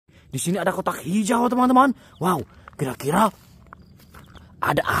Di sini ada kotak hijau, teman-teman. Wow, kira-kira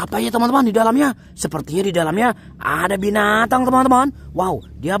ada apa ya, teman-teman, di dalamnya? Sepertinya di dalamnya ada binatang, teman-teman. Wow,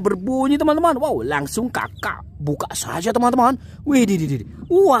 dia berbunyi, teman-teman. Wow, langsung kakak buka saja, teman-teman. Wih,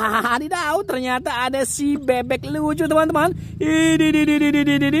 wah, ternyata ada si bebek lucu, teman-teman.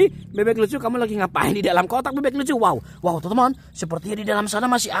 Bebek lucu, kamu lagi ngapain di dalam kotak, bebek lucu? Wow, teman-teman, sepertinya di dalam sana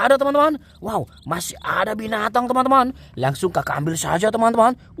masih ada, teman-teman. Wow, masih ada binatang, teman-teman. Langsung kakak ambil saja,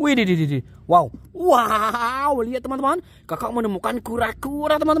 teman-teman. Wih, wow, lihat, teman-teman, kakak menemukan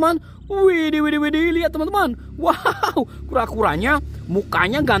kura-kura, teman-teman. Wih, lihat, teman-teman. Wow, kura-kuranya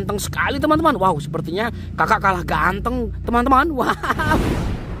mukanya ganteng sekali, teman-teman. Wow, sepertinya kakak kalah ganteng, teman-teman. Wow.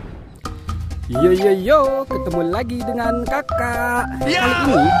 Yo, ketemu lagi dengan kakak. Kali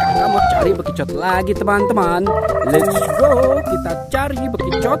ini kakak mau cari bekicot lagi, teman-teman. Let's go, kita cari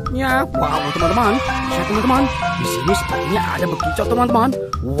bekicotnya. Wow, teman-teman, lihat, teman-teman, di sini sepertinya ada bekicot, teman-teman.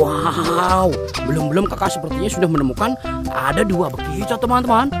 Wow, belum kakak sepertinya sudah menemukan ada 2 bekicot,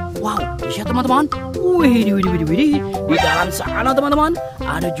 teman-teman. Wow, lihat, teman-teman. Wih, di dalam sana, teman-teman,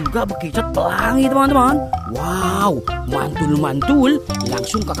 ada juga bekicot pelangi, teman-teman. Wow, mantul,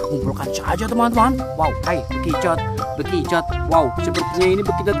 langsung kakak kumpulkan saja, teman-teman. Wow, hai bekicot. Wow, sepertinya ini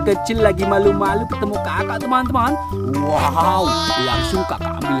bekicot kecil lagi malu-malu ketemu kakak, teman-teman. Wow, langsung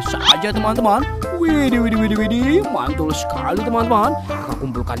kakak ambil saja, teman-teman. Widih, mantul sekali, teman-teman. Kakak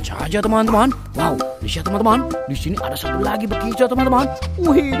kumpulkan saja, teman-teman. Wow, lihat, teman-teman, di sini ada satu lagi bekicot, teman-teman.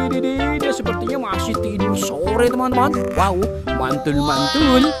 Widih, dia sepertinya masih tidur sore, teman-teman. Wow, mantul,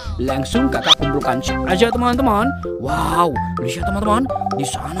 langsung kakak kumpulkan saja, teman-teman. Wow, lihat, teman-teman, di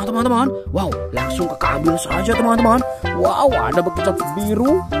sana, teman-teman. Wow, langsung kakak ambil saja, teman-teman. Wow, ada bekicot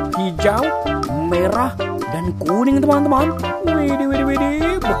biru, hijau, merah, dan kuning, teman-teman.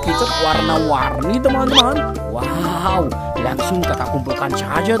 Widih, bekicot warna-warni, teman-teman. Wow, langsung kakak kumpulkan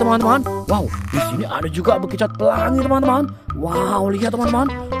saja, teman-teman. Wow, di sini ada juga bekicot pelangi, teman-teman. Wow, lihat, teman-teman,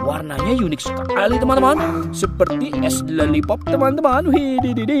 warnanya unik sekali, teman-teman. Seperti es lollipop, teman-teman.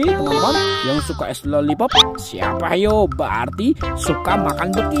 Widih, teman-teman, yang suka es lollipop siapa yo? Berarti suka makan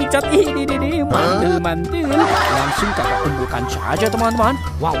bekicot. Mantul. Langsung kakak kumpulkan saja, teman-teman.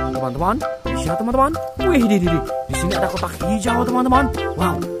 Wow, teman-teman, lihat, teman-teman. Di sini ada kotak hijau, teman-teman.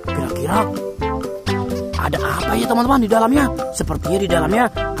 Wow, kira-kira ada apa ya, teman-teman, di dalamnya? Sepertinya di dalamnya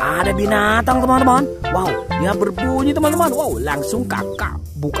ada binatang, teman-teman. Wow, dia berbunyi, teman-teman. Wow, langsung kakak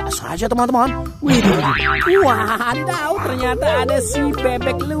buka saja, teman-teman. Wah, ternyata ada si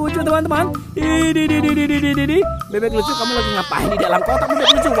bebek lucu, teman-teman. Bebek lucu, kamu lagi ngapain di dalam kotak, bebek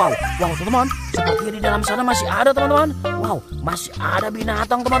lucu? Wow, teman-teman, sepertinya di dalam sana masih ada, teman-teman. Wow, masih ada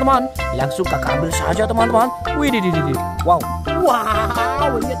binatang, teman-teman. Langsung kakak ambil saja, teman-teman. Wow,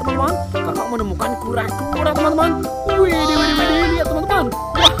 lihat, teman-teman, kakak menemukan kura kura, teman-teman. Lihat, teman-teman.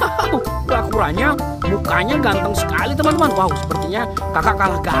 Wow, kura-kuranya mukanya ganteng sekali, teman-teman. Wow, sepertinya kakak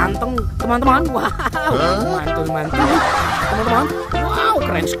kalah ganteng, teman-teman. Wow, mantul, teman-teman. Wow,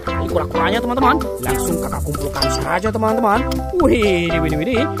 keren sekali kura-kuranya, teman-teman. Langsung kakak kumpulkan saja, teman-teman.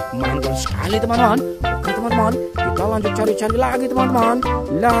 Widih, mantul sekali, teman-teman. Oke, teman-teman, kita lanjut cari-cari lagi, teman-teman.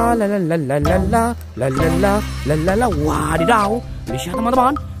 La. Wadidaw, lihat,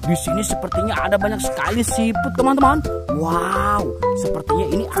 teman-teman, di sini sepertinya ada banyak sekali siput, teman-teman. Wow, sepertinya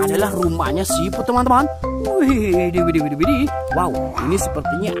ini adalah rumahnya siput, teman-teman. Widih. Wow, ini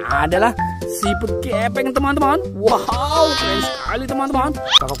sepertinya adalah siput gepeng, teman-teman. Wow, keren sekali, teman-teman.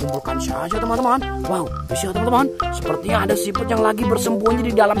 Kakak kumpulkan saja, teman-teman. Wow, lihat, teman-teman, sepertinya ada siput yang lagi bersembunyi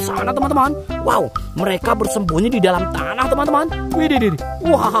di dalam sana, teman-teman. Wow, mereka bersembunyi di dalam tanah, teman-teman. Widih.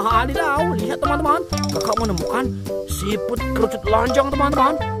 Wadidaw, lihat, teman-teman, kakak menemukan siput kerucut lonjong,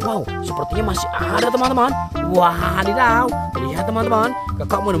 teman-teman. Wow, sepertinya masih ada, teman-teman. Wadidaw, lihat, teman-teman,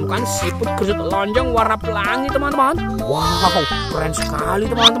 kakak menemukan siput kerucut lonjong warna pelangi, teman-teman. Wow, keren sekali,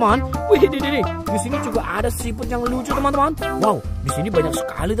 teman-teman. Di sini juga ada siput yang lucu, teman-teman. Wow, di sini banyak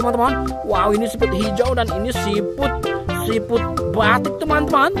sekali, teman-teman. Wow, ini siput hijau dan ini siput batik,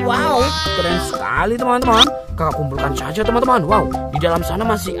 teman-teman. Wow, keren sekali, teman-teman. Kakak kumpulkan saja, teman-teman. Wow, di dalam sana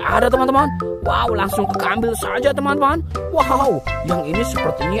masih ada, teman-teman. Wow, langsung kakak ambil saja, teman-teman. Wow, yang ini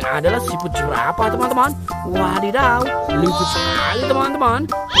sepertinya adalah siput jerapah, teman-teman. Wadidaw, lucu sekali, teman-teman.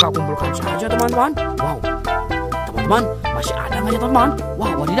 Kakak kumpulkan saja, teman-teman. Wow, teman-teman, masih ada nggak ya, teman-teman?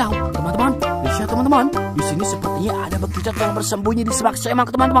 Wow, wadidaw, teman-teman, lihat, teman-teman, di sini sepertinya ada bekicot yang bersembunyi di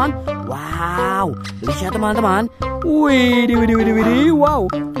semak-semak, teman-teman. Wow, lihat, teman-teman. Widih. Wow,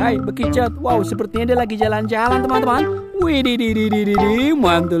 hai bekicot. Wow, sepertinya dia lagi jalan-jalan, teman-teman. Widih,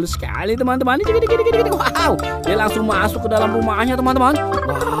 mantul sekali teman-teman. Wow, dia langsung masuk ke dalam rumahnya teman-teman.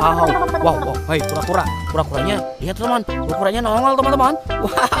 Wow, hai kura-kuranya, lihat teman, kura-kuranya nongol teman-teman.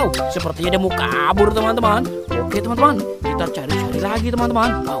 Wow, sepertinya dia mau kabur teman-teman. Oke teman-teman, kita cari-cari lagi teman-teman.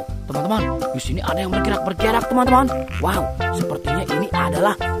 Wow, teman-teman, di sini ada yang bergerak teman-teman. Wow, sepertinya ini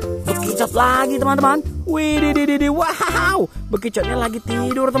adalah bekicot lagi teman-teman. Widih, wow, bekicotnya lagi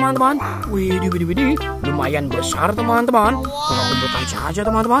tidur teman-teman. Widih, lumayan besar teman-teman. Kita kumpulkan saja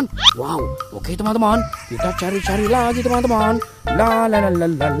teman-teman. Wow, oke teman-teman, kita cari-cari lagi teman-teman. La.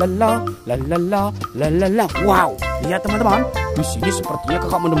 Wow, lihat teman-teman, di sini sepertinya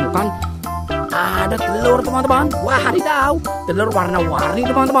kakak menemukan ada telur teman-teman. Wah, hadidaw, telur warna-warni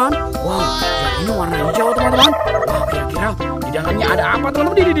teman-teman. Wow, yang ini warna hijau teman-teman. Wow, kira-kira di dalamnya ada apa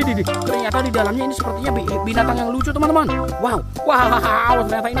teman-teman? Ternyata di dalamnya ini sepertinya binatang yang lucu teman-teman. Wow,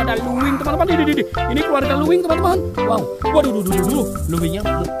 ternyata ini ada luwing teman-teman. Ini keluarga luwing teman-teman. Wow, waduh, luwingnya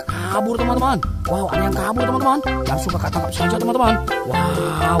kabur teman-teman. Wow, ada yang kabur teman-teman. Langsung kakak tangkap saja teman-teman.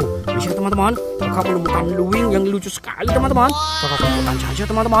 Wow, bisa teman-teman, kakak menemukan luwing yang lucu sekali teman-teman. Kakak kumpulkan saja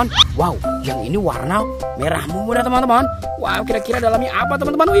teman-teman. Wow, yang ini warna merah muda teman-teman. Wow, kira-kira dalamnya apa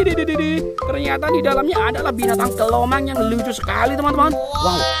teman-teman? Ternyata di dalamnya adalah binatang kelomang yang lucu sekali teman-teman.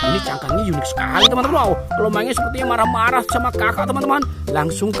 Wow, ini cangkangnya unik sekali teman-teman. Wow, kelomangnya sepertinya marah-marah sama kakak teman-teman.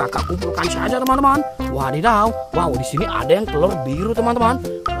 Langsung kakak kumpulkan saja teman-teman. Wadidaw, wow, di sini ada yang telur biru teman-teman.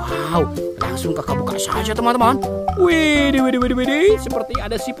 Wow, langsung kakak buka saja teman-teman. Widih, seperti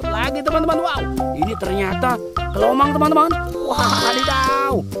ada siput lagi teman-teman. Wow, ini ternyata kelomang teman-teman.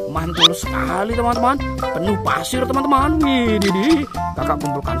 Wadidaw, mantul sekali teman-teman. Penuh pasir teman-teman. Widih, kakak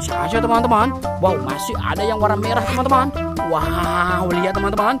kumpulkan saja teman-teman. Wow, masih ada yang warna merah teman-teman. Wow, lihat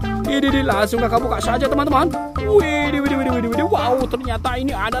teman-teman. Widih, langsung kakak buka saja teman-teman. Widih, wow, ternyata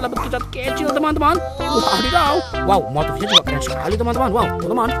ini adalah bekicot kecil teman-teman. Wadidaw, wow, motifnya juga keren sekali teman-teman. Wow,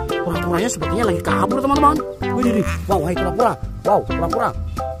 teman-teman, kura-kuranya sepertinya lagi kabur teman-teman. Widih, wow, hai kura-kura. Wow, kura-kura.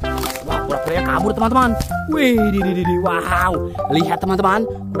 Wow, kura-kuranya kabur teman-teman. Widih, wow, lihat teman-teman,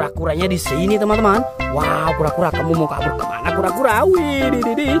 kura-kuranya di sini teman-teman. Wow, kura-kura, kamu mau kabur kemana kura-kura?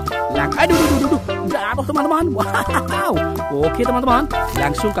 Widih, aduh, jatuh teman-teman. Wow, oke teman-teman,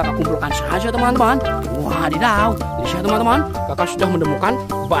 langsung kakak kumpulkan saja teman-teman. Wadidaw, lihat teman-teman, kakak sudah menemukan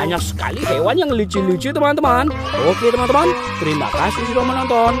banyak sekali hewan yang lucu-lucu teman-teman. Oke teman-teman, terima kasih sudah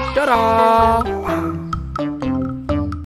menonton. Dadah.